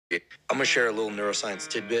I'm gonna share a little neuroscience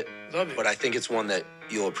tidbit, but I think it's one that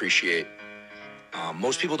you'll appreciate.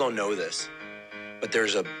 Most people don't know this, but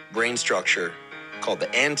there's a brain structure called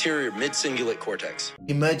the anterior mid-cingulate cortex.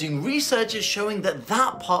 Emerging research is showing that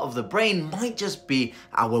that part of the brain might just be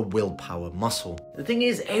our willpower muscle. The thing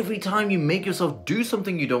is, every time you make yourself do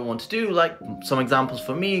something you don't want to do, like some examples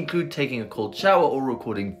for me include taking a cold shower or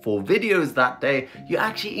recording 4 videos that day, you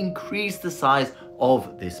actually increase the size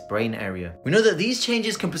of this brain area. We know that these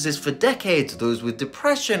changes can persist for decades. Those with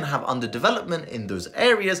depression have underdevelopment in those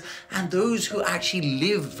areas, and those who actually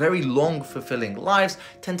live very long, fulfilling lives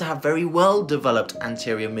tend to have very well developed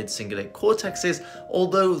anterior mid-cingulate cortexes,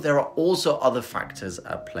 although there are also other factors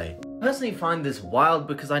at play. I personally find this wild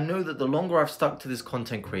because I know that the longer I've stuck to this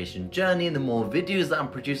content creation journey and the more videos that I'm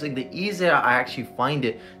producing, the easier I actually find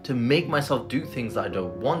it to make myself do things that I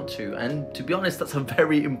don't want to. And to be honest, that's a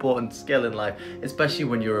very important skill in life, especially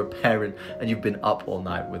when you're a parent and you've been up all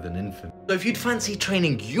night with an infant. So if you'd fancy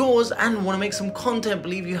training yours and want to make some content,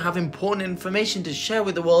 believe you have important information to share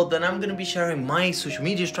with the world, then I'm going to be sharing my social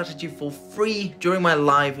media strategy for free during my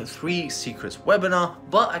live 3 Secrets webinar,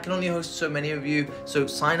 but I can only host so many of you, so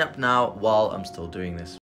sign up now while I'm still doing this.